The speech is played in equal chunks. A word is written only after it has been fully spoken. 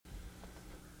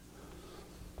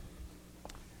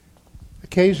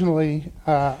Occasionally,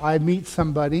 I meet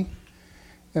somebody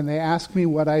and they ask me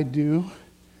what I do,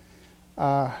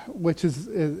 which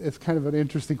is kind of an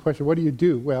interesting question. What do you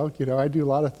do? Well, I do a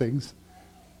lot of things.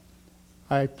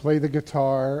 I play the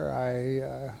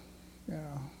guitar.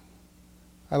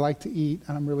 I like to eat,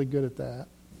 and I'm really good at that.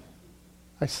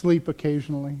 I sleep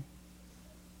occasionally.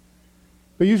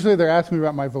 But usually they're asking me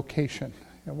about my vocation.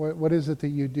 What is it that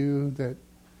you do that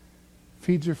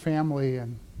feeds your family?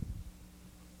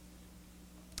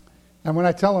 And when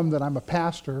I tell them that I'm a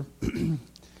pastor,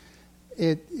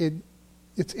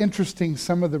 it's interesting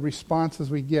some of the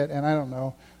responses we get. And I don't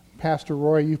know, Pastor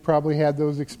Roy, you've probably had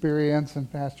those experiences,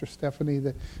 and Pastor Stephanie,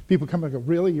 that people come and go,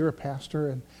 really, you're a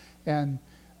pastor? And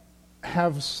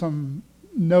have some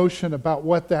notion about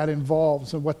what that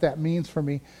involves and what that means for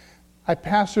me. I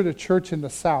pastored a church in the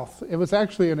South. It was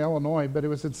actually in Illinois, but it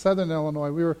was in southern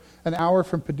Illinois. We were an hour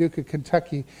from Paducah,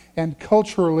 Kentucky, and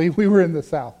culturally we were in the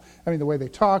South. I mean, the way they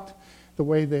talked, the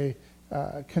way they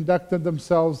conducted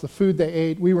themselves, the food they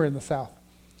ate, we were in the South.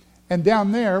 And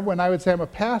down there, when I would say I'm a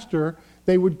pastor,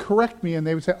 they would correct me and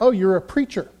they would say, oh, you're a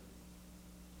preacher.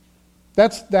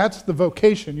 That's the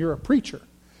vocation, you're a preacher.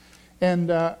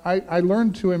 And I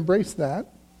learned to embrace that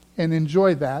and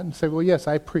enjoy that and say, well, yes,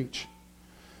 I preach.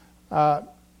 And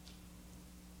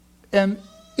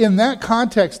in that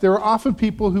context, there are often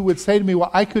people who would say to me, well,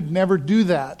 I could never do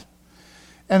that.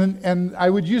 And I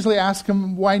would usually ask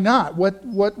them, why not? What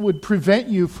would prevent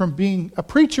you from being a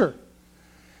preacher?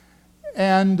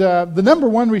 And the number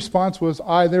one response was,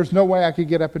 there's no way I could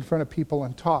get up in front of people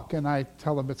and talk. And I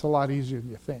tell them it's a lot easier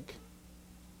than you think.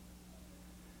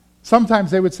 Sometimes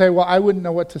they would say, well, I wouldn't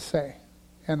know what to say.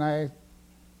 And I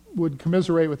would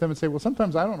commiserate with them and say, well,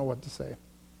 sometimes I don't know what to say.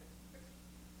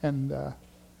 And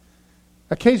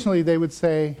occasionally they would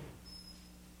say,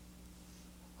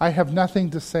 I have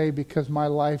nothing to say because my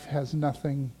life has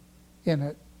nothing in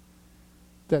it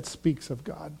that speaks of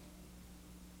God.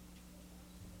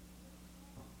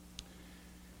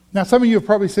 Now, some of you are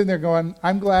probably sitting there going,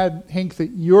 I'm glad, Hank,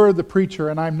 that you're the preacher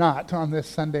and I'm not on this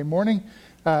Sunday morning.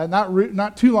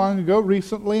 Not too long ago,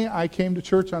 recently, I came to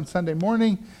church on Sunday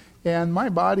morning, and my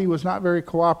body was not very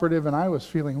cooperative, and I was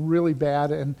feeling really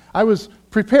bad. And I was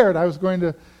prepared. I was going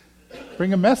to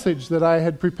bring a message that I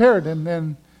had prepared, and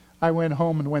then I went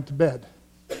home and went to bed.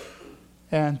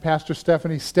 And Pastor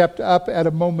Stephanie stepped up at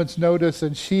a moment's notice,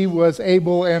 and she was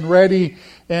able and ready,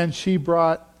 and she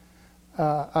brought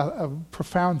a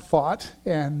profound thought,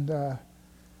 and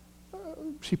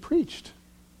she preached.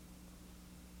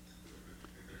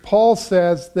 Paul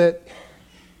says that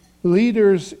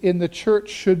leaders in the church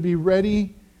should be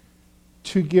ready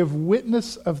to give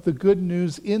witness of the good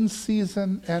news in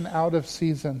season and out of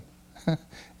season.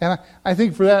 And I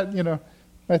think for that,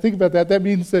 I think about that, that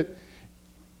means that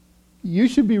you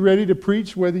should be ready to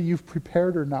preach whether you've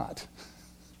prepared or not.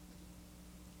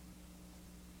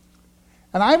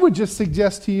 And I would just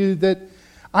suggest to you that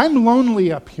I'm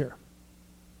lonely up here.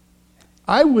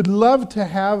 I would love to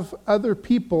have other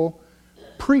people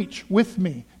preach with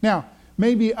me. Now,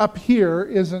 maybe up here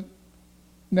isn't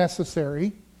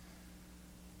necessary,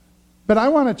 but I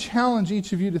want to challenge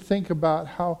each of you to think about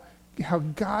how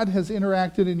God has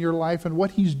interacted in your life and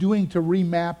what He's doing to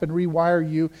remap and rewire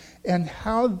you, and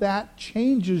how that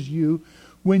changes you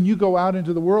when you go out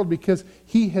into the world, because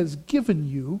He has given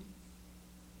you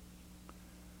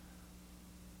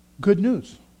good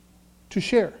news to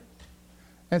share.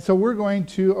 And so we're going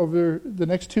to, over the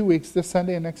next 2 weeks, this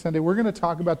Sunday and next Sunday, we're going to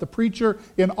talk about the preacher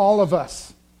in all of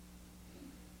us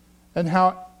and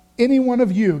how any one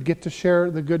of you get to share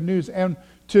the good news. And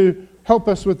to help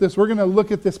us with this, we're going to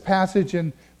look at this passage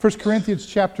in 1 Corinthians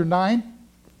chapter 9.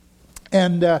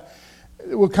 And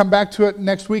we'll come back to it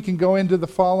next week and go into the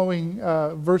following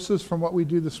verses from what we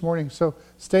do this morning. So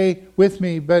stay with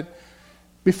me. But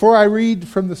before I read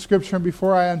from the scripture and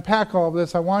before I unpack all of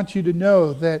this, I want you to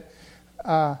know that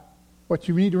what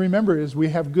you need to remember is we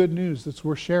have good news that's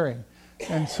worth sharing.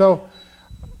 And so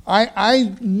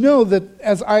I know that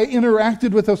as I interacted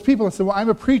with those people, I said, well, I'm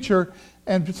a preacher,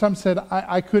 and some said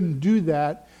I couldn't do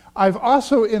that. I've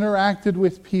also interacted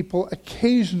with people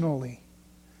occasionally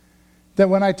that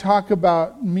when I talk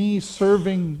about me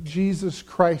serving Jesus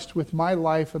Christ with my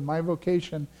life and my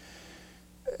vocation,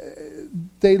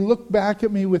 they look back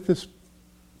at me with this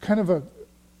kind of a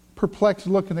perplexed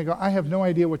look, and they go, I have no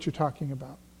idea what you're talking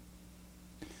about.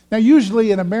 Now, usually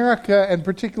in America, and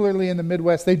particularly in the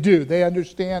Midwest, they do. They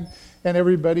understand, and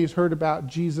everybody's heard about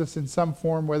Jesus in some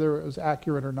form, whether it was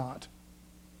accurate or not.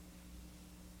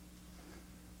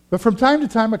 But from time to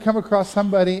time, I come across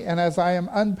somebody, and as I am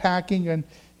unpacking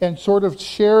and sort of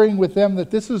sharing with them that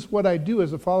this is what I do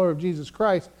as a follower of Jesus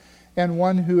Christ, and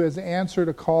one who has answered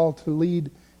a call to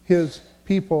lead his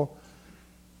people,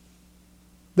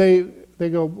 they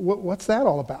go, what's that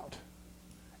all about?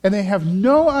 And they have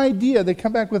no idea. They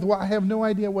come back with, well, I have no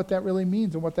idea what that really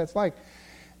means and what that's like.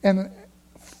 And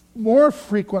more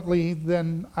frequently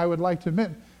than I would like to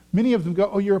admit, many of them go,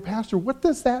 oh, you're a pastor. What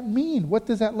does that mean? What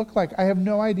does that look like? I have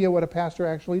no idea what a pastor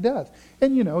actually does.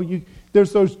 And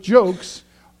there's those jokes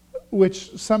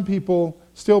which some people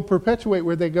still perpetuate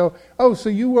where they go, oh, so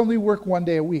you only work 1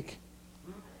 day a week.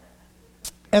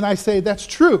 And I say, that's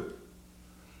true.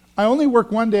 I only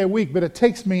work 1 day a week, but it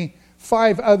takes me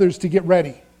 5 others to get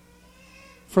ready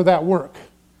for that work.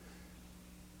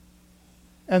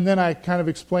 And then I kind of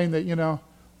explain that,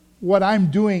 what I'm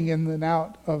doing in and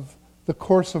out of the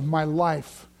course of my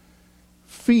life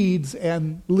feeds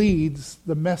and leads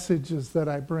the messages that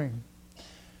I bring.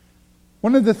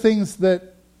 One of the things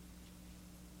that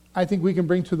I think we can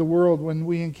bring to the world when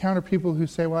we encounter people who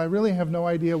say, well, I really have no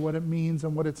idea what it means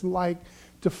and what it's like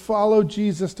to follow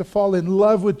Jesus, to fall in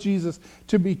love with Jesus,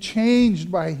 to be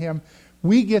changed by him,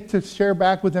 we get to share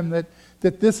back with them that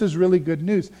this is really good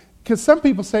news. Because some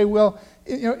people say, well,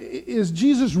 is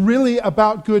Jesus really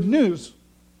about good news?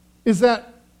 Is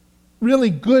that really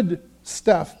good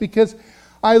stuff? Because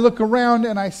I look around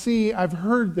and I see, I've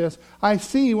heard this, I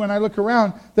see when I look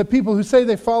around that people who say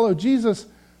they follow Jesus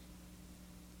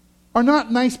are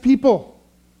not nice people.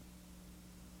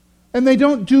 And they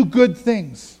don't do good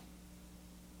things.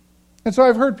 And so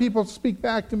I've heard people speak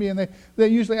back to me, and they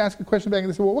usually ask a question back,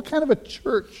 and they say, well, what kind of a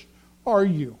church are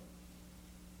you?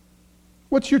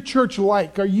 What's your church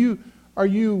like? Are you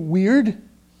weird?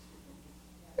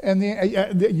 And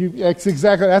that's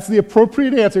the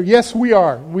appropriate answer. Yes, we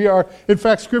are. We are. In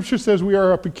fact, Scripture says we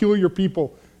are a peculiar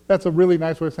people. That's a really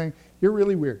nice way of saying you're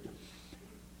really weird.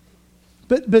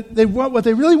 But what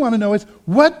they really want to know is,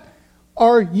 what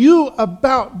are you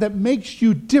about that makes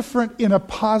you different in a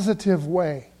positive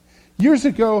way? Years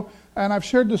ago, and I've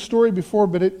shared this story before,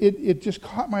 but it just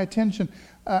caught my attention.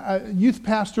 A youth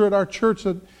pastor at our church,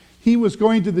 he was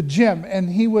going to the gym, and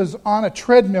he was on a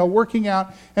treadmill working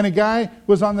out, and a guy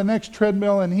was on the next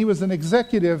treadmill, and he was an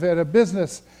executive at a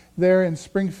business there in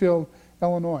Springfield,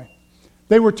 Illinois.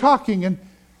 They were talking, and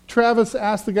Travis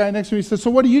asked the guy next to him, he said,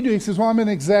 so what do you do? He says, well, I'm an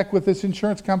exec with this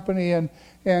insurance company, and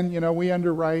we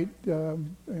underwrite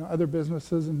other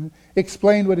businesses, and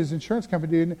explained what his insurance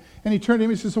company did. And he turned to him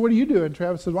and he said, so what do you do? And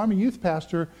Travis says, well, I'm a youth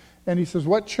pastor. And he says,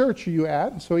 what church are you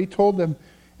at? And so he told them.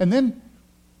 And then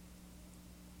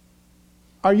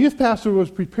our youth pastor was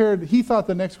prepared. He thought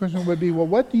the next question would be, well,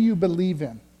 what do you believe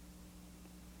in?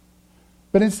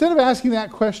 But instead of asking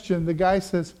that question, the guy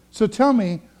says, so tell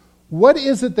me, what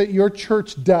is it that your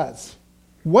church does?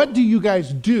 What do you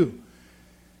guys do?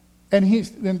 And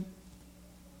then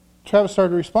Travis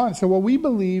started to respond and said, well, we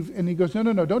believe, and he goes,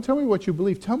 no, don't tell me what you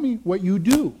believe. Tell me what you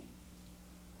do.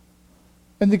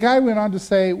 And the guy went on to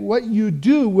say, what you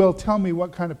do will tell me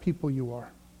what kind of people you are.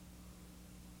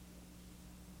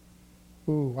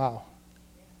 Ooh, wow.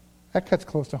 That cuts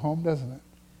close to home, doesn't it?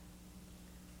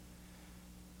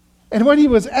 And what he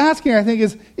was asking, I think,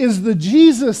 is the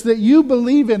Jesus that you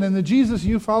believe in and the Jesus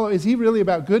you follow, is he really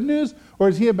about good news, or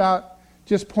is he about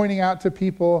just pointing out to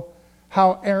people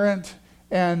how errant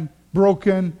and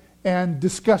broken and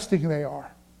disgusting they are?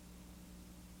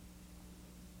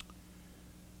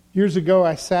 Years ago,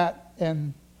 I sat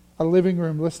in a living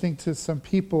room listening to some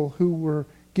people who were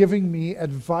giving me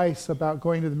advice about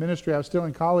going to the ministry. I was still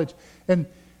in college, and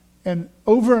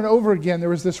over again, there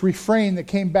was this refrain that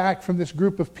came back from this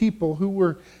group of people who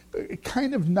were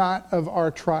kind of not of our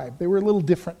tribe. They were a little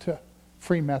different to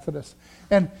Free Methodists.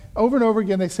 And over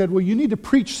again, they said, well, you need to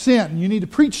preach sin. You need to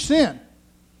preach sin.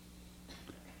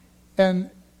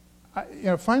 And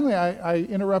finally, I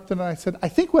interrupted and I said, I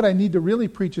think what I need to really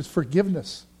preach is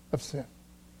forgiveness of sin.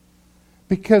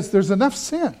 Because there's enough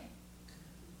sin.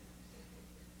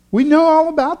 We know all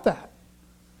about that.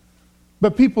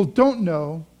 But people don't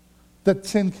know that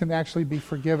sin can actually be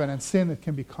forgiven and sin that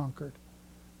can be conquered.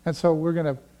 And so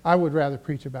I would rather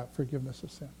preach about forgiveness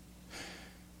of sin.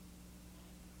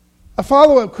 A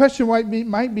follow-up question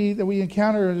might be that we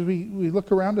encounter as we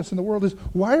look around us in the world is,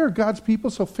 why are God's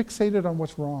people so fixated on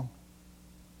what's wrong?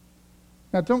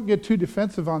 Now, don't get too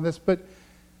defensive on this, but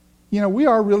we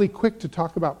are really quick to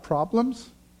talk about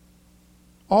problems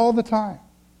all the time.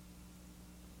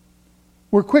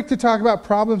 We're quick to talk about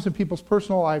problems in people's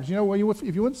personal lives.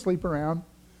 If you wouldn't sleep around,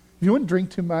 if you wouldn't drink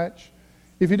too much,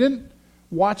 if you didn't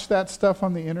watch that stuff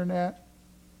on the internet,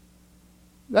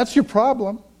 that's your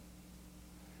problem.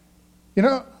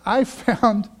 I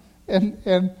found,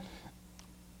 and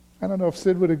I don't know if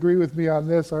Sid would agree with me on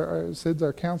this, Sid's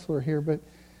our counselor here, but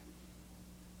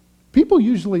People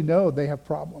usually know they have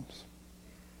problems.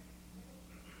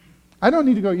 I don't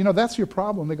need to go, that's your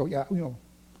problem. They go, yeah,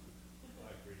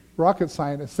 rocket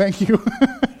scientist, thank you.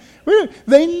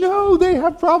 They know they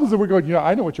have problems. And we're going,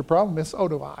 I know what your problem is. So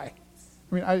do I.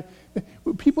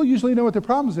 People usually know what their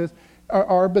problems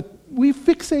are, but we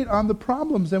fixate on the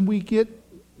problems and we get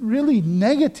really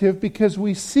negative because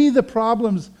we see the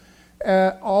problems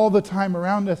all the time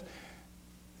around us.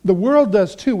 The world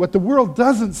does too. What the world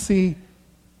doesn't see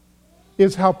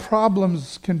is how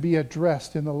problems can be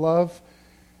addressed in the love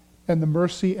and the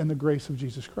mercy and the grace of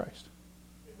Jesus Christ.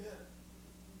 Amen.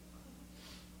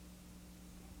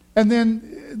 And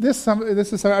then this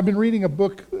is I've been reading a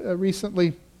book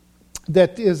recently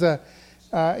that is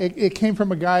it came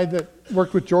from a guy that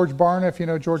worked with George Barna. If you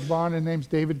know George Barna, his name's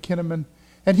David Kinnaman.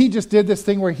 And he just did this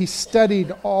thing where he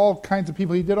studied all kinds of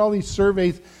people. He did all these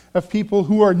surveys of people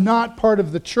who are not part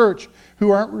of the church, who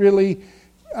aren't really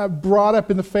brought up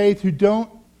in the faith, who don't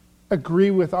agree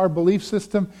with our belief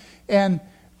system. And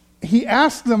he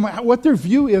asked them what their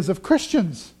view is of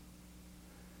Christians.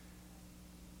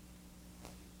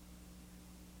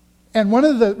 And one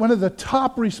of the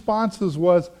top responses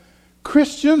was,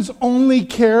 Christians only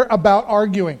care about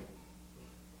arguing.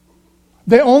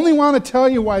 They only want to tell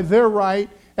you why they're right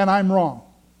and I'm wrong.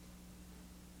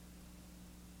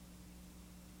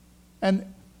 And,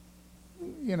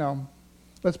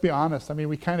 let's be honest.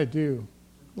 We kind of do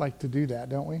like to do that,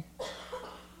 don't we?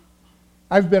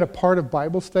 I've been a part of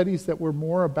Bible studies that were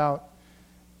more about,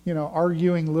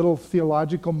 arguing little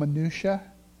theological minutia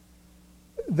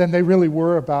than they really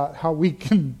were about how we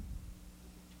can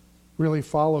really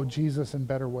follow Jesus in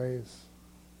better ways,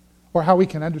 or how we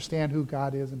can understand who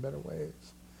God is in better ways.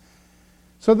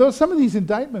 So some of these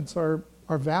indictments are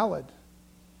valid.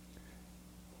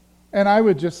 And I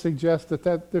would just suggest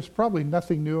that there's probably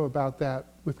nothing new about that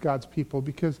with God's people,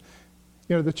 because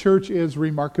the church is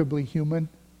remarkably human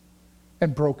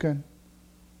and broken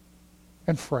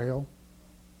and frail.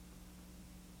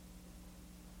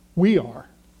 We are.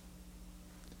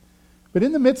 But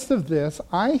in the midst of this,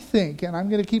 I think, and I'm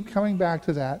going to keep coming back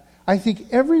to that, I think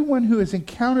everyone who has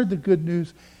encountered the good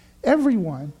news,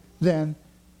 everyone then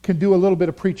can do a little bit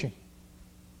of preaching.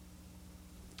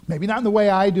 Maybe not in the way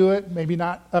I do it, maybe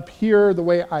not up here the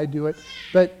way I do it,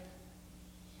 but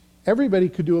everybody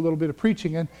could do a little bit of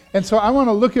preaching. And so I want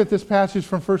to look at this passage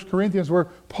from 1 Corinthians where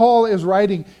Paul is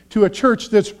writing to a church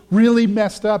that's really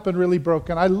messed up and really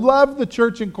broken. I love the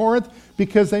church in Corinth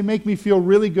because they make me feel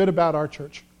really good about our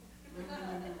church.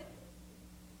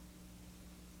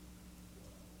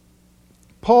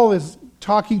 Paul is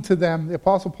talking to them, the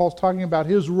Apostle Paul's talking about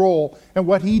his role and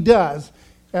what he does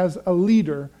as a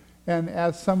leader and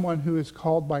as someone who is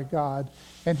called by God.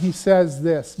 And he says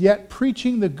this, "Yet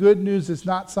preaching the good news is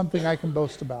not something I can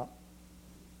boast about.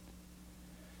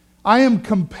 I am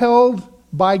compelled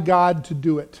by God to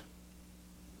do it.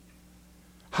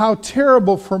 How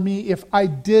terrible for me if I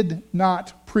did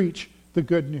not preach the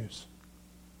good news."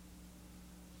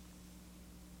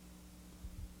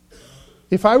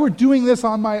 If I were doing this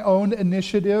on my own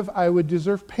initiative, I would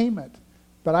deserve payment.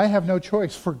 But I have no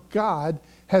choice, for God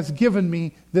has given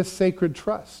me this sacred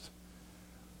trust.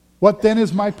 What then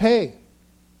is my pay?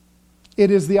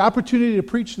 It is the opportunity to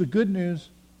preach the good news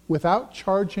without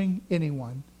charging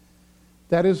anyone.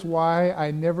 That is why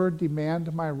I never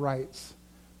demand my rights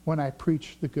when I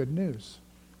preach the good news.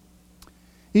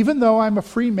 Even though I'm a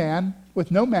free man with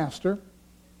no master,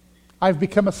 I've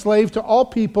become a slave to all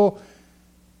people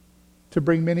to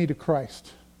bring many to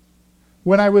Christ.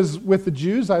 When I was with the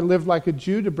Jews, I lived like a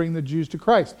Jew to bring the Jews to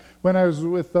Christ. When I was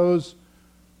with those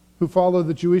who follow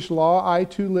the Jewish law, I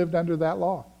too lived under that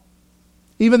law.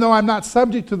 Even though I'm not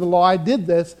subject to the law, I did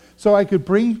this so I could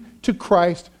bring to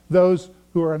Christ those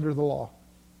who are under the law.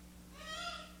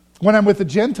 When I'm with the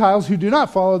Gentiles who do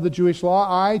not follow the Jewish law,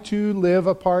 I too live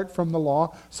apart from the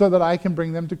law so that I can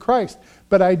bring them to Christ.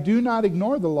 But I do not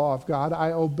ignore the law of God.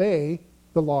 I obey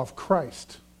the law of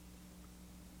Christ.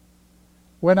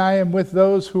 When I am with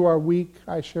those who are weak,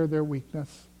 I share their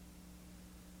weakness.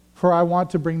 For I want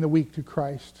to bring the weak to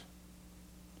Christ.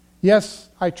 Yes,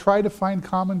 I try to find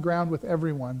common ground with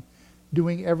everyone,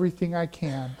 doing everything I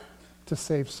can to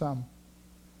save some.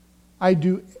 I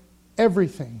do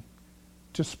everything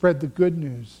to spread the good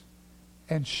news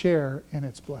and share in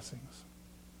its blessings.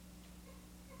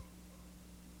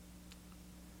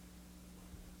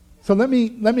 So let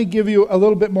me give you a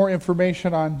little bit more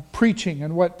information on preaching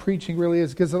and what preaching really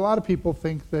is, because a lot of people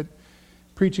think that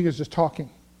preaching is just talking.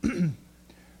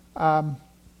 My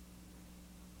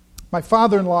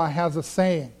father-in-law has a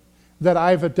saying that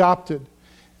I've adopted,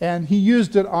 and he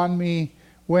used it on me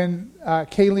when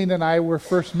Kayleen and I were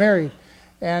first married.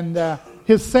 And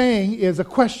his saying is a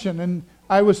question. And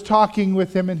I was talking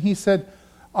with him, and he said,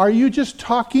 "Are you just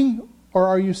talking, or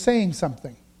are you saying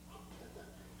something?"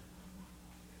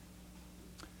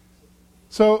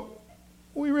 So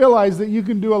we realize that you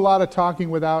can do a lot of talking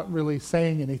without really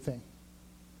saying anything.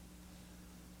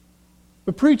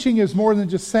 But preaching is more than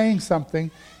just saying something.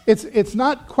 It's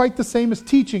not quite the same as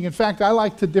teaching. In fact, I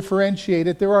like to differentiate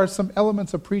it. There are some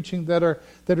elements of preaching that are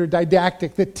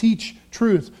didactic, that teach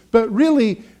truth. But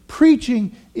really,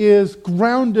 preaching is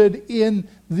grounded in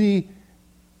the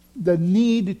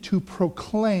need to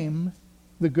proclaim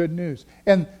the good news.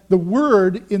 And the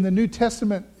word in the New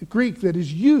Testament Greek that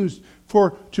is used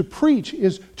to preach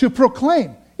is to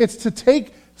proclaim. It's to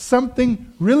take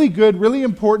something really good, really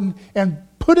important, and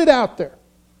put it out there.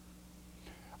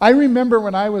 I remember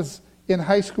when I was in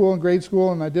high school and grade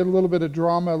school, and I did a little bit of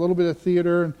drama, a little bit of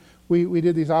theater, and we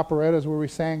did these operettas where we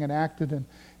sang and acted,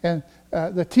 and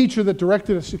the teacher that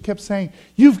directed us, she kept saying,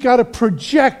 "You've got to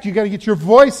project, you've got to get your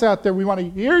voice out there, we want to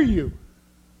hear you."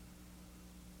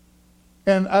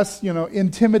 And us,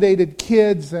 intimidated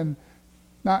kids and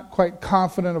not quite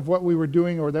confident of what we were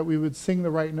doing or that we would sing the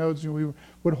right notes, and we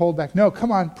would hold back. No,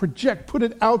 come on, project, put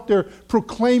it out there.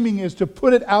 Proclaiming is to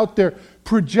put it out there,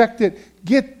 project it.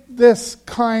 Get this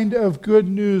kind of good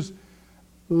news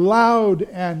loud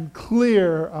and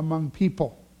clear among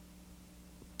people.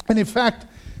 And in fact,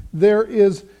 there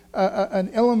is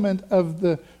an element of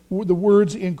the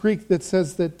words in Greek that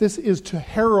says that this is to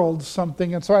herald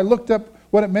something. And so I looked up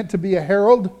what it meant to be a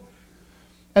herald.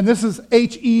 And this is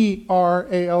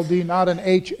H-E-R-A-L-D, not an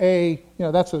H-A,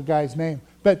 that's a guy's name.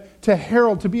 But to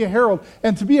herald, to be a herald.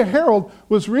 And to be a herald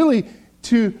was really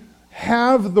to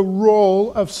have the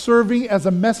role of serving as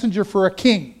a messenger for a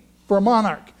king, for a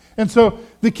monarch. And so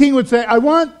the king would say, "I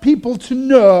want people to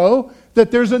know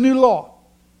that there's a new law."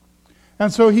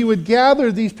 And so he would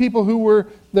gather these people who were,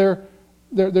 their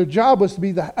job was to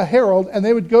be a herald, and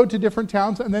they would go to different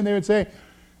towns, and then they would say,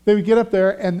 they would get up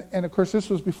there, and of course this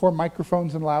was before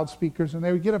microphones and loudspeakers, and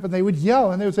they would get up and they would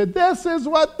yell, and they would say, "This is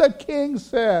what the king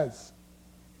says.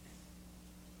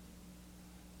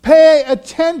 Pay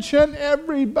attention,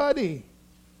 everybody."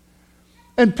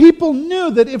 And people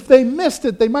knew that if they missed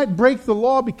it, they might break the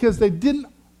law because they didn't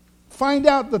find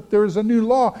out that there was a new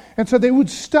law. And so they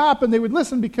would stop and they would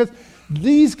listen because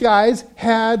these guys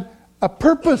had a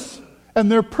purpose,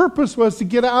 and their purpose was to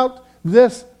get out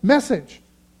this message.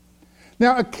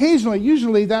 Now, occasionally,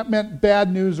 usually that meant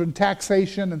bad news and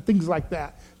taxation and things like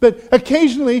that. But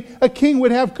occasionally, a king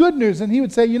would have good news, and he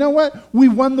would say, "You know what? We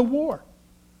won the war."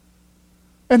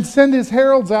 And send his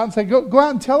heralds out and say, go out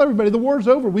and tell everybody the war's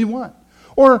over, we won.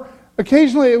 Or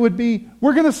occasionally it would be,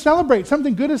 "We're going to celebrate.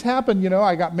 Something good has happened.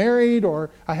 I got married,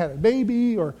 or I had a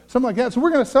baby, or something like that. So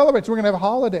we're going to celebrate. So we're going to have a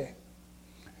holiday."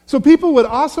 So people would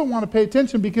also want to pay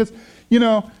attention because,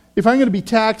 if I'm going to be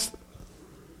taxed,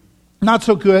 not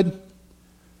so good.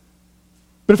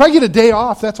 But if I get a day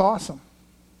off, that's awesome.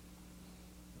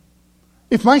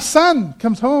 If my son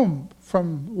comes home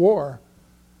from war,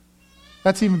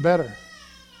 that's even better.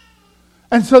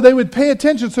 And so they would pay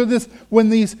attention. So when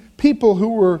these people who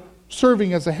were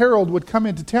serving as a herald would come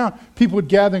into town, people would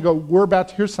gather and go, "We're about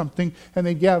to hear something." And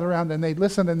they'd gather around and they'd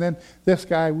listen. And then this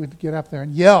guy would get up there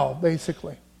and yell,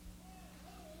 basically.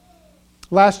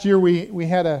 Last year we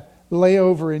had a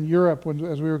layover in Europe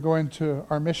as we were going to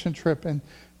our mission trip. And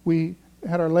we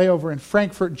had our layover in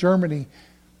Frankfurt, Germany.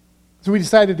 So we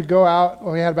decided to go out.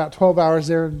 Well, we had about 12 hours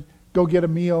there and go get a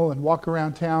meal and walk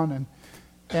around town.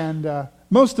 And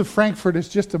most of Frankfurt is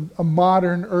just a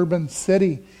modern urban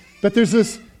city. But there's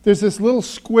this little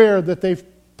square that they've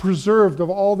preserved of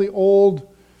all the old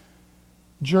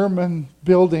German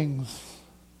buildings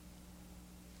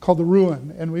called the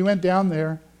Ruin. And we went down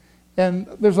there, and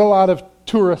there's a lot of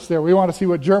tourists there. We want to see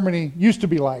what Germany used to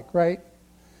be like, right?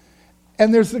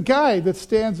 And there's a guy that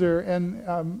stands there, and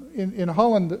in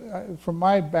Holland, from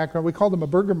my background, we called him a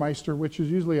Burgermeister, which is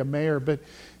usually a mayor, but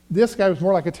this guy was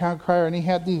more like a town crier, and he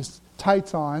had these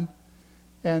tights on,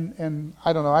 and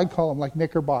I don't know, I'd call them like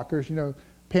knickerbockers,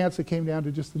 pants that came down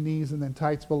to just the knees, and then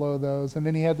tights below those, and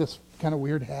then he had this kind of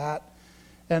weird hat,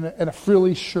 and a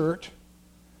frilly shirt,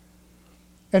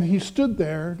 and he stood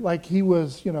there like he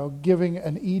was, giving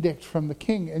an edict from the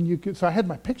king, so I had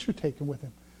my picture taken with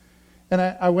him. And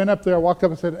I went up there, I walked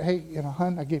up and said, "Hey,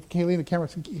 hon," I gave Kayleen the camera,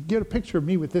 I said, "Get a picture of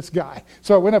me with this guy."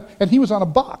 So I went up, and he was on a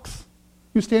box.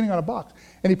 He was standing on a box.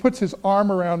 And he puts his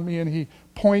arm around me, and he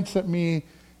points at me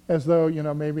as though,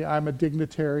 maybe I'm a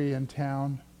dignitary in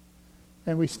town.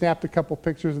 And we snapped a couple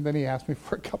pictures, and then he asked me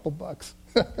for a couple bucks.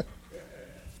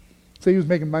 So he was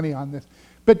making money on this.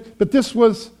 But this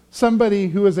was somebody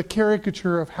who is a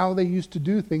caricature of how they used to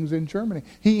do things in Germany.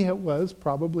 He was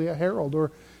probably a herald,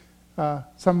 or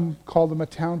some called him a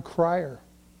town crier.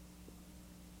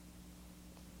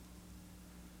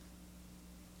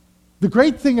 The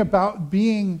great thing about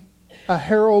being a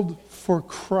herald for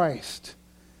Christ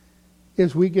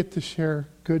is we get to share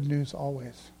good news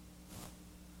always.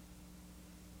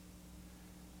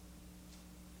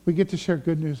 We get to share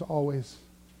good news always.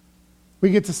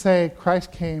 We get to say,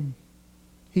 Christ came,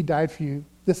 He died for you.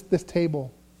 This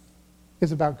table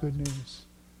is about good news.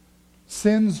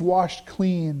 Sins washed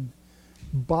clean,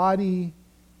 body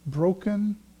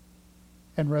broken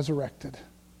and resurrected.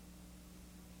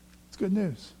 It's good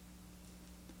news.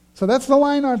 So that's the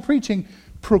line on preaching.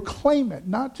 Proclaim it,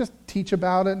 not just teach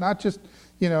about it, not just,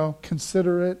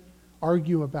 consider it,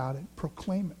 argue about it.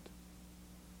 Proclaim it.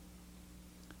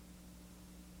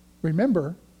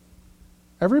 Remember,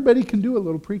 everybody can do a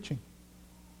little preaching.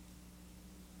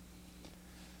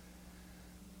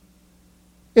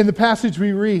 In the passage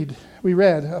we read,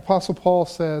 Apostle Paul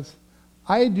says,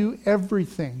 I do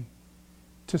everything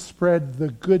to spread the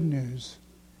good news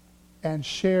and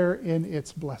share in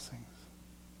its blessings.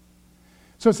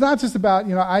 So it's not just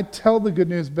about, I tell the good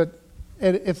news, but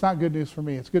it's not good news for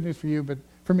me. It's good news for you, but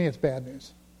for me it's bad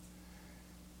news.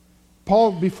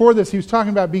 Paul, before this, he was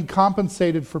talking about being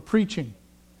compensated for preaching.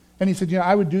 And he said,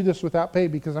 I would do this without pay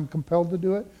because I'm compelled to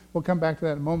do it. We'll come back to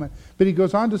that in a moment. But he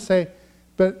goes on to say,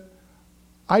 but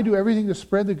I do everything to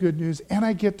spread the good news, and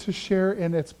I get to share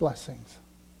in its blessings.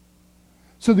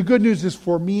 So the good news is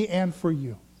for me and for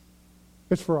you.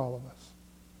 It's for all of us.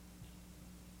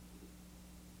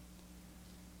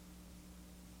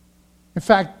 In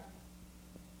fact,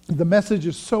 the message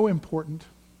is so important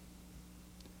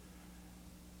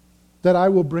that I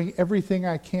will bring everything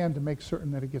I can to make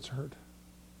certain that it gets heard.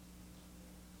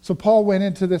 So Paul went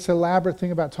into this elaborate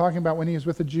thing about talking about when he was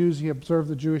with the Jews, he observed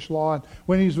the Jewish law. And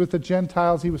when he was with the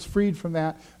Gentiles, he was freed from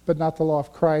that, but not the law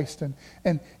of Christ.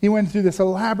 And he went through this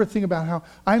elaborate thing about how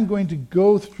I'm going to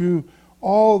go through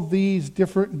all these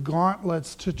different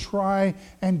gauntlets to try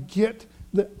and get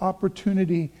the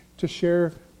opportunity to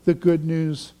share the good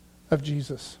news of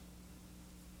Jesus.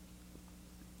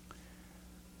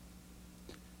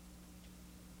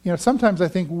 Sometimes I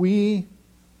think we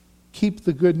keep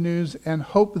the good news and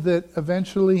hope that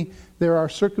eventually there are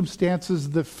circumstances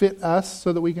that fit us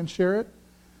so that we can share it.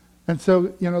 And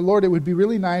so, Lord, it would be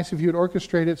really nice if you would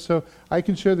orchestrate it so I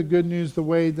can share the good news the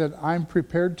way that I'm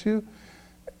prepared to.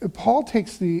 Paul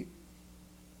takes the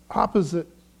opposite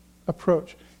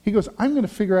approach. He goes, I'm going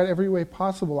to figure out every way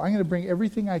possible. I'm going to bring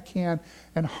everything I can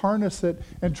and harness it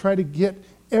and try to get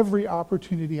every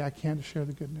opportunity I can to share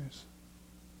the good news.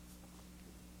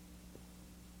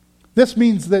 This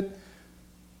means that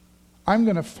I'm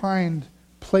going to find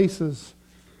places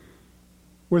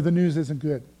where the news isn't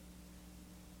good.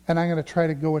 And I'm going to try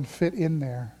to go and fit in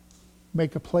there,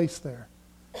 make a place there,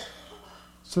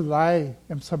 so that I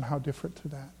am somehow different to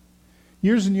that.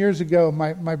 Years and years ago,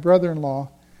 my brother-in-law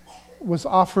was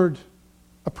offered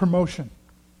a promotion.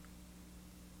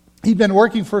 He'd been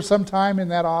working for some time in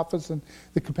that office and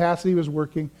the capacity he was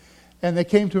working. And they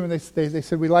came to him and they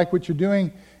said, we like what you're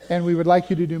doing and we would like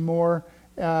you to do more.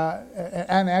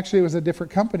 And actually it was a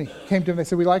different company. Came to him, they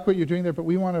said, we like what you're doing there, but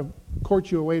we want to court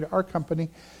you away to our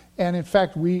company. And in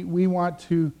fact, we want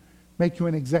to make you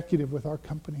an executive with our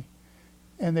company.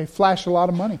 And they flashed a lot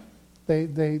of money.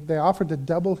 They offered to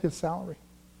double his salary.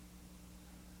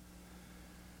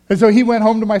 And so he went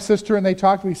home to my sister and they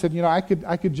talked to me. He said, I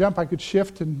could jump, I could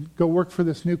shift and go work for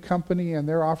this new company and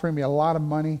they're offering me a lot of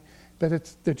money,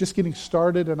 but they're just getting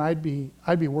started and I'd be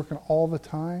working all the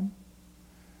time.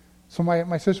 So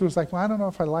my sister was like, well, I don't know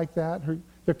if I like that.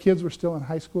 Their kids were still in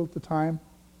high school at the time.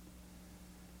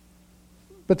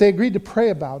 But they agreed to pray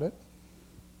about it.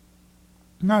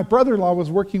 My brother-in-law was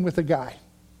working with a guy.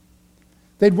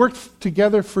 They'd worked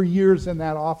together for years in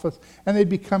that office and they'd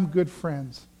become good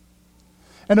friends.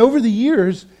 And over the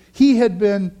years, he had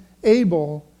been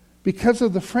able, because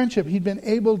of the friendship, he'd been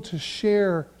able to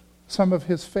share some of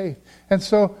his faith. And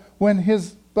so when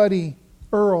his buddy,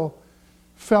 Earl,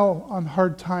 fell on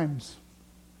hard times,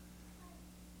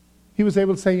 he was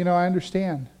able to say, I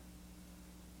understand.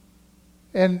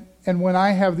 And when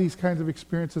I have these kinds of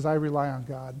experiences, I rely on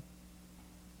God.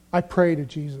 I pray to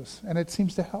Jesus, and it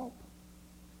seems to help.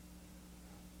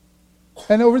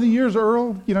 And over the years,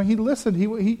 Earl, he listened.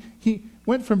 He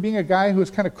went from being a guy who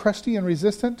was kind of crusty and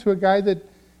resistant to a guy that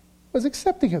was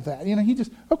accepting of that. He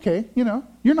just, okay,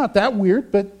 you're not that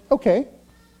weird, but okay.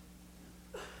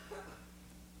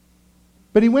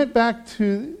 But he went back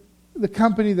to the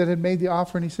company that had made the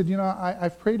offer and he said,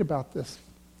 I've prayed about this.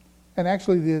 And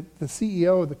actually the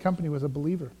CEO of the company was a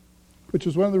believer, which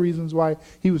was one of the reasons why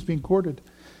he was being courted.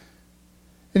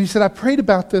 And he said, I prayed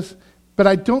about this, but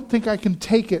I don't think I can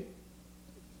take it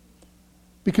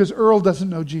because Earl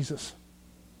doesn't know Jesus.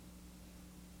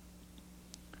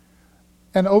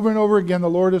 And over again, the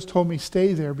Lord has told me,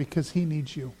 stay there because he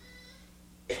needs you.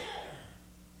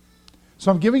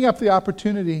 So I'm giving up the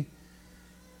opportunity.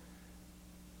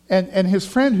 And his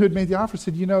friend who had made the offer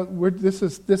said, this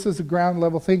is a ground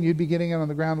level thing. You'd be getting it on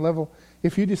the ground level.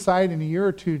 If you decide in a year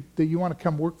or two that you want to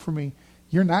come work for me,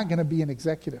 you're not going to be an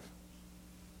executive.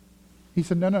 He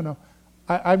said, no.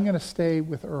 I'm going to stay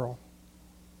with Earl.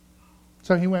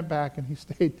 So he went back and he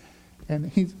stayed.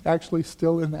 And he's actually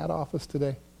still in that office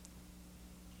today.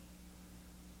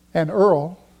 And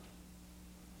Earl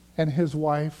and his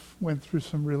wife went through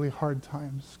some really hard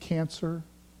times. Cancer.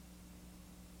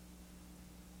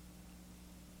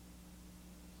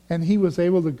 And he was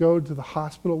able to go to the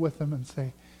hospital with them and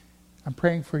say, I'm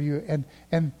praying for you.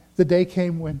 And the day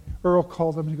came when Earl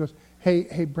called him and he goes,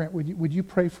 Hey Brent, would you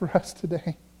pray for us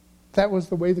today? That was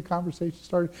the way the conversation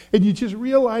started. And you just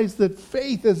realize that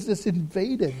faith is just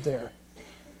invaded there.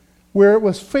 Where it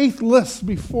was faithless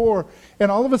before. And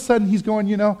all of a sudden he's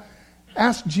going,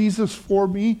 ask Jesus for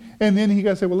me. And then he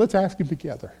goes, say, well, let's ask him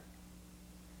together.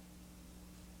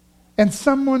 And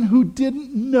someone who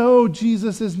didn't know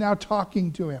Jesus is now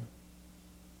talking to him.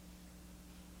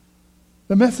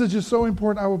 The message is so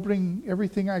important. I will bring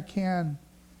everything I can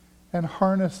and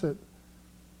harness it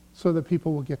so that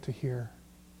people will get to hear.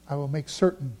 I will make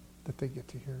certain that they get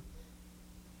to hear.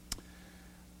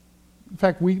 In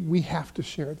fact, we have to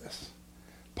share this.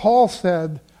 Paul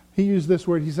said, he used this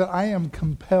word, he said, I am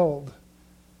compelled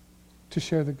to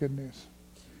share the good news.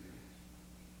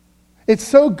 It's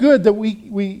so good that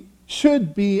we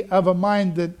should be of a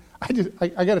mind that,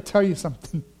 I got to tell you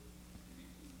something.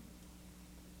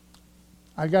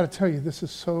 I got to tell you, this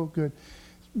is so good.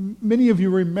 Many of you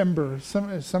remember,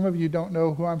 some of you don't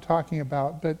know who I'm talking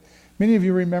about, but many of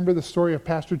you remember the story of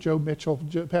Pastor Joe Mitchell.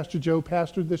 Pastor Joe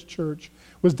pastored this church,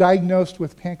 was diagnosed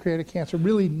with pancreatic cancer,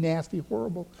 really nasty,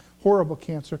 horrible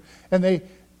cancer. And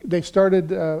they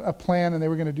started a plan, and they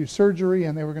were going to do surgery,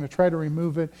 and they were going to try to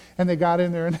remove it. And they got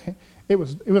in there, and it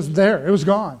was there. It was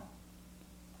gone.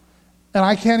 And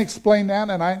I can't explain that,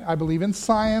 and I believe in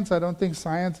science. I don't think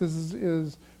science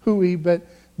is hooey, but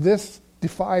this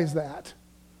defies that.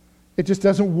 It just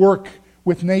doesn't work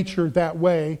with nature that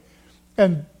way.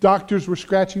 And doctors were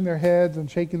scratching their heads and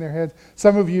shaking their heads.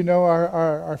 Some of you know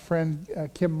our friend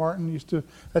Kim Martin used to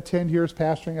attend here as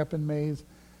pastoring up in Mays.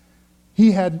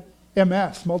 He had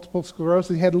MS, multiple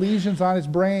sclerosis. He had lesions on his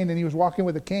brain, and he was walking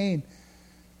with a cane.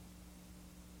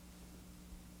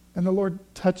 And the Lord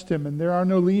touched him, and there are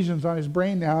no lesions on his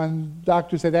brain now. And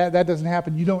doctors say that doesn't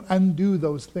happen. You don't undo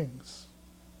those things.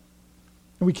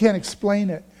 And we can't explain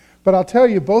it. But I'll tell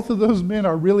you, both of those men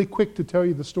are really quick to tell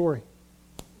you the story.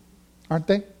 Aren't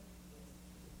they?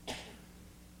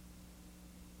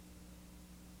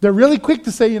 They're really quick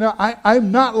to say,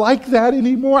 I'm not like that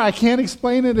anymore. I can't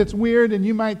explain it. It's weird, and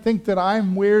you might think that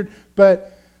I'm weird,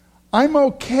 but I'm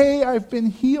okay. I've been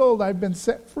healed. I've been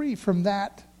set free from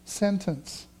that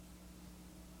sentence.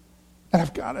 And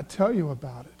I've got to tell you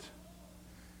about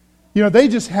it. They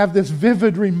just have this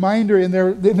vivid reminder in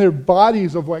their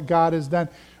bodies of what God has done.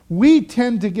 We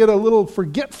tend to get a little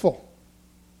forgetful.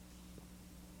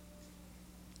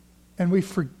 And we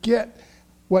forget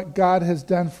what God has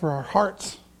done for our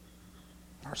hearts,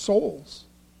 our souls.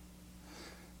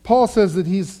 Paul says that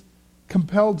he's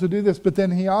compelled to do this, but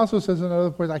then he also says in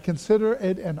another place, I consider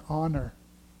it an honor.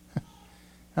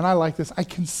 And I like this. I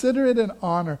consider it an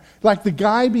honor. Like the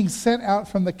guy being sent out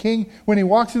from the king, when he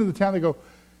walks into the town, they go,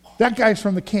 that guy's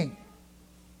from the king.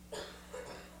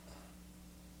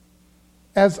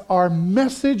 As our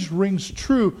message rings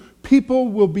true, people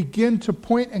will begin to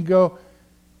point and go,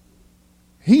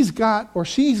 he's got or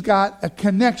she's got a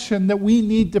connection that we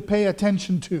need to pay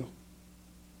attention to.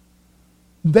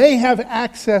 They have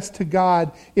access to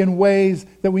God in ways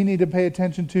that we need to pay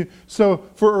attention to. So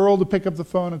for Earl to pick up the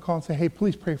phone and call and say, hey,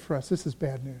 please pray for us. This is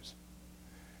bad news.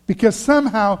 Because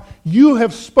somehow you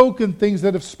have spoken things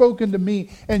that have spoken to me,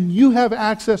 and you have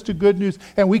access to good news,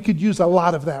 and we could use a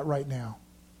lot of that right now.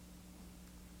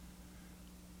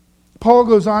 Paul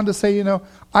goes on to say,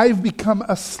 I've become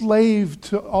a slave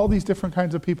to all these different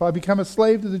kinds of people. I've become a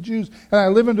slave to the Jews, and I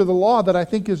live under the law that I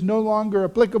think is no longer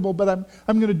applicable, but I'm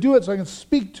going to do it so I can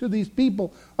speak to these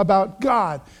people about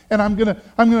God. And I'm going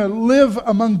to live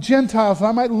among Gentiles, and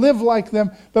I might live like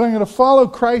them, but I'm going to follow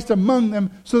Christ among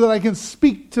them so that I can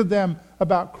speak to them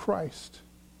about Christ.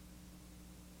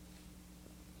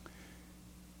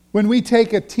 When we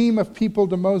take a team of people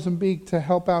to Mozambique to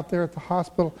help out there at the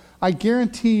hospital, I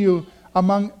guarantee you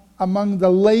among the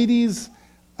ladies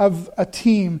of a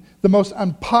team, the most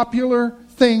unpopular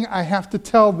thing I have to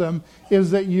tell them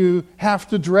is that you have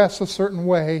to dress a certain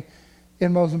way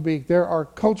in Mozambique. There are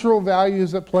cultural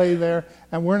values at play there,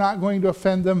 and we're not going to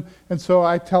offend them. And so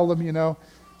I tell them,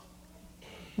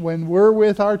 when we're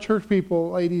with our church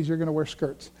people, ladies, you're going to wear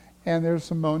skirts. And there's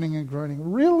some moaning and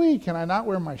groaning. Really? Can I not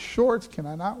wear my shorts? Can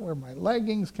I not wear my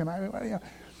leggings?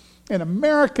 In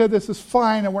America, this is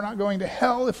fine, and we're not going to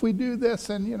hell if we do this.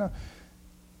 And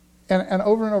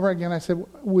over and over again, I said,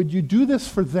 would you do this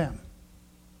for them?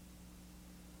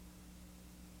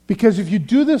 Because if you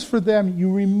do this for them,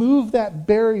 you remove that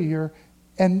barrier,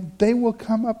 and they will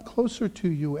come up closer to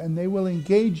you, and they will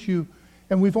engage you.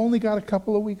 And we've only got a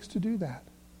couple of weeks to do that.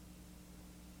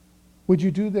 Would you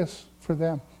do this for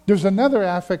them? There's another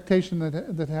affectation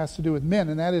that has to do with men,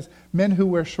 and that is men who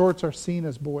wear shorts are seen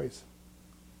as boys.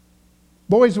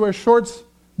 Boys wear shorts.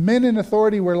 Men in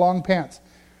authority wear long pants.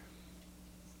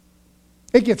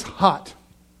 It gets hot,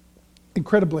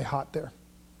 incredibly hot there.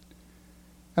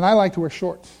 And I like to wear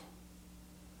shorts.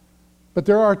 But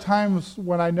there are times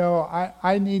when I know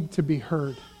I need to be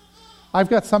heard. I've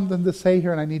got something to say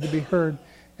here and I need to be heard.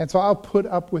 And so I'll put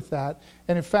up with that.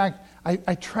 And in fact,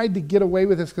 I tried to get away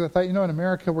with this because I thought, in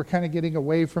America we're kind of getting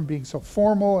away from being so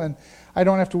formal, and I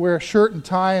don't have to wear a shirt and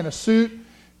tie and a suit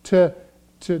to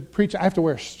preach. I have to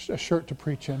wear a shirt to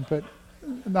preach in, but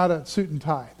not a suit and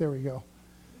tie. There we go.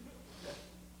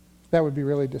 That would be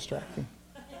really distracting.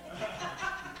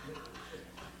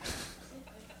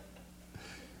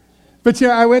 But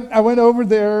I went over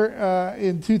there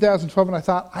in 2012, and I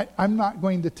thought, I'm not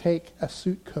going to take a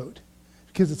suit coat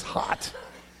because it's hot.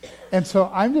 And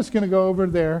so I'm just going to go over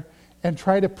there and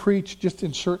try to preach just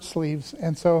in shirt sleeves.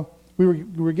 And so we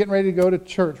were getting ready to go to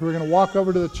church. We were going to walk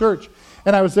over to the church.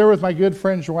 And I was there with my good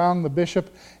friend João, the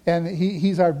bishop, and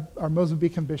he's our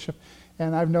Mozambican bishop.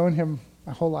 And I've known him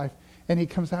my whole life. And he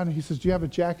comes out and he says, do you have a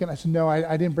jacket? I said, no,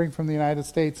 I didn't bring from the United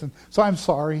States. And so I'm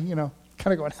sorry, kind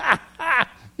of going, ha, ha,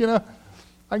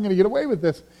 I'm going to get away with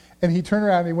this. And he turned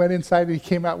around and he went inside and he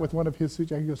came out with one of his suit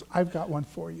jackets. He goes, I've got one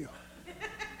for you.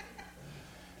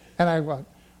 And I went,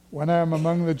 when I am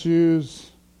among the Jews,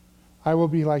 I will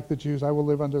be like the Jews. I will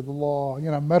live under the law,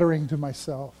 muttering to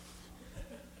myself.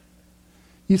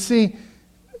 You see,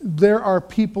 there are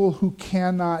people who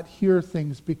cannot hear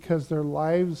things because their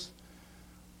lives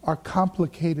are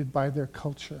complicated by their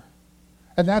culture.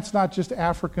 And that's not just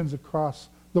Africans across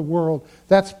the world.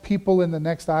 That's people in the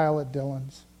next aisle at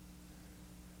Dillon's.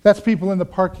 That's people in the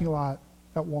parking lot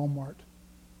at Walmart.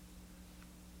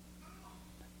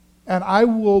 And I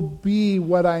will be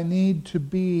what I need to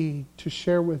be to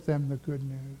share with them the good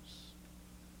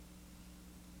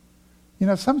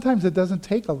news. Sometimes it doesn't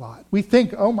take a lot. We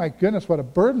think, oh my goodness, what a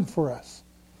burden for us.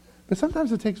 But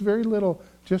sometimes it takes very little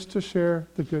just to share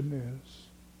the good news.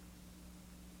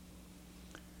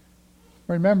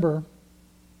 Remember,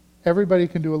 everybody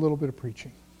can do a little bit of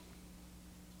preaching.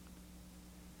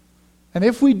 And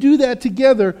if we do that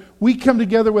together, we come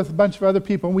together with a bunch of other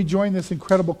people and we join this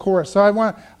incredible chorus. So I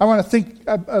want to think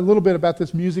a little bit about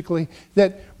this musically,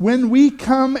 that when we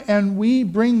come and we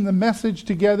bring the message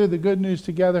together, the good news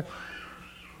together,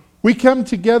 we come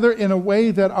together in a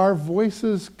way that our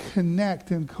voices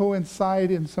connect and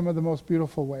coincide in some of the most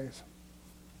beautiful ways.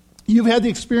 You've had the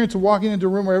experience of walking into a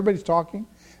room where everybody's talking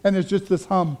and there's just this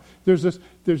hum. There's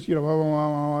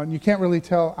and you can't really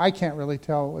tell, I can't really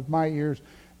tell with my ears,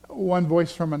 one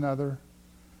voice from another.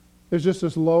 There's just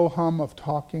this low hum of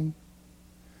talking.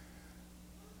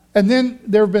 And then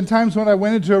there have been times when I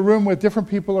went into a room where different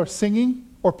people are singing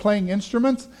or playing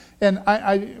instruments. And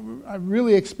I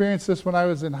really experienced this when I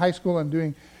was in high school and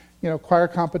doing choir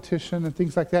competition and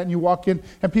things like that. And you walk in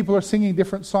and people are singing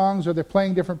different songs or they're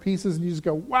playing different pieces and you just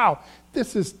go, wow,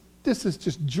 this is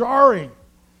just jarring.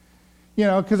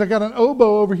 Because I got an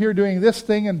oboe over here doing this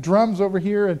thing and drums over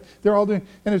here, and they're all doing,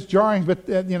 and it's jarring. But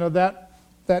that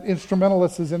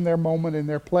instrumentalist is in their moment, in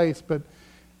their place. But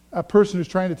a person who's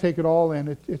trying to take it all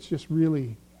in, it's just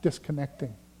really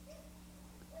disconnecting.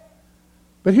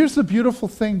 But here's the beautiful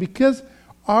thing: because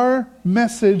our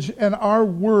message and our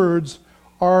words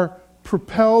are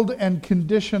propelled and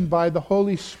conditioned by the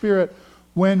Holy Spirit,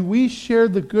 when we share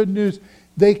the good news,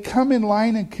 they come in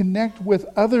line and connect with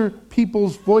other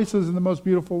people's voices in the most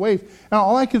beautiful ways. Now,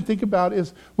 all I can think about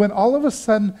is when all of a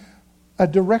sudden a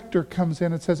director comes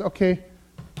in and says, okay,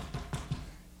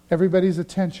 everybody's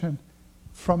attention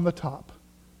from the top.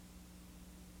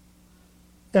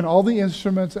 And all the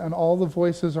instruments and all the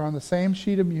voices are on the same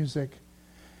sheet of music.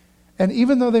 And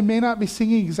even though they may not be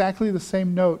singing exactly the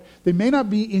same note, they may not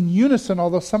be in unison,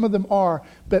 although some of them are,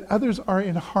 but others are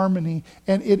in harmony,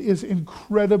 and it is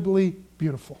incredibly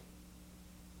beautiful.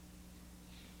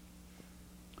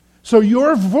 So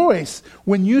your voice,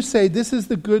 when you say, this is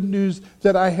the good news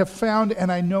that I have found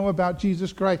and I know about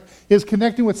Jesus Christ, is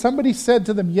connecting with somebody said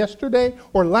to them yesterday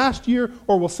or last year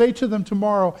or will say to them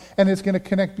tomorrow, and it's going to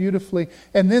connect beautifully.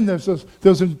 And then there's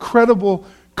those incredible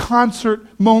concert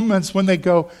moments when they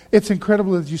go, it's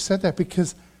incredible that you said that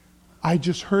because I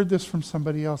just heard this from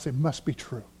somebody else. It must be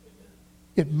true.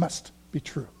 It must be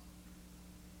true.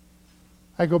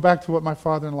 I go back to what my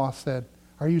father-in-law said.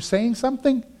 Are you saying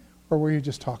something? Or were you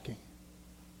just talking?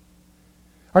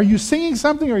 Are you singing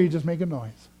something or are you just making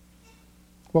noise?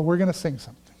 Well, we're going to sing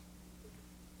something.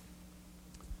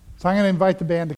 So I'm going to invite the band to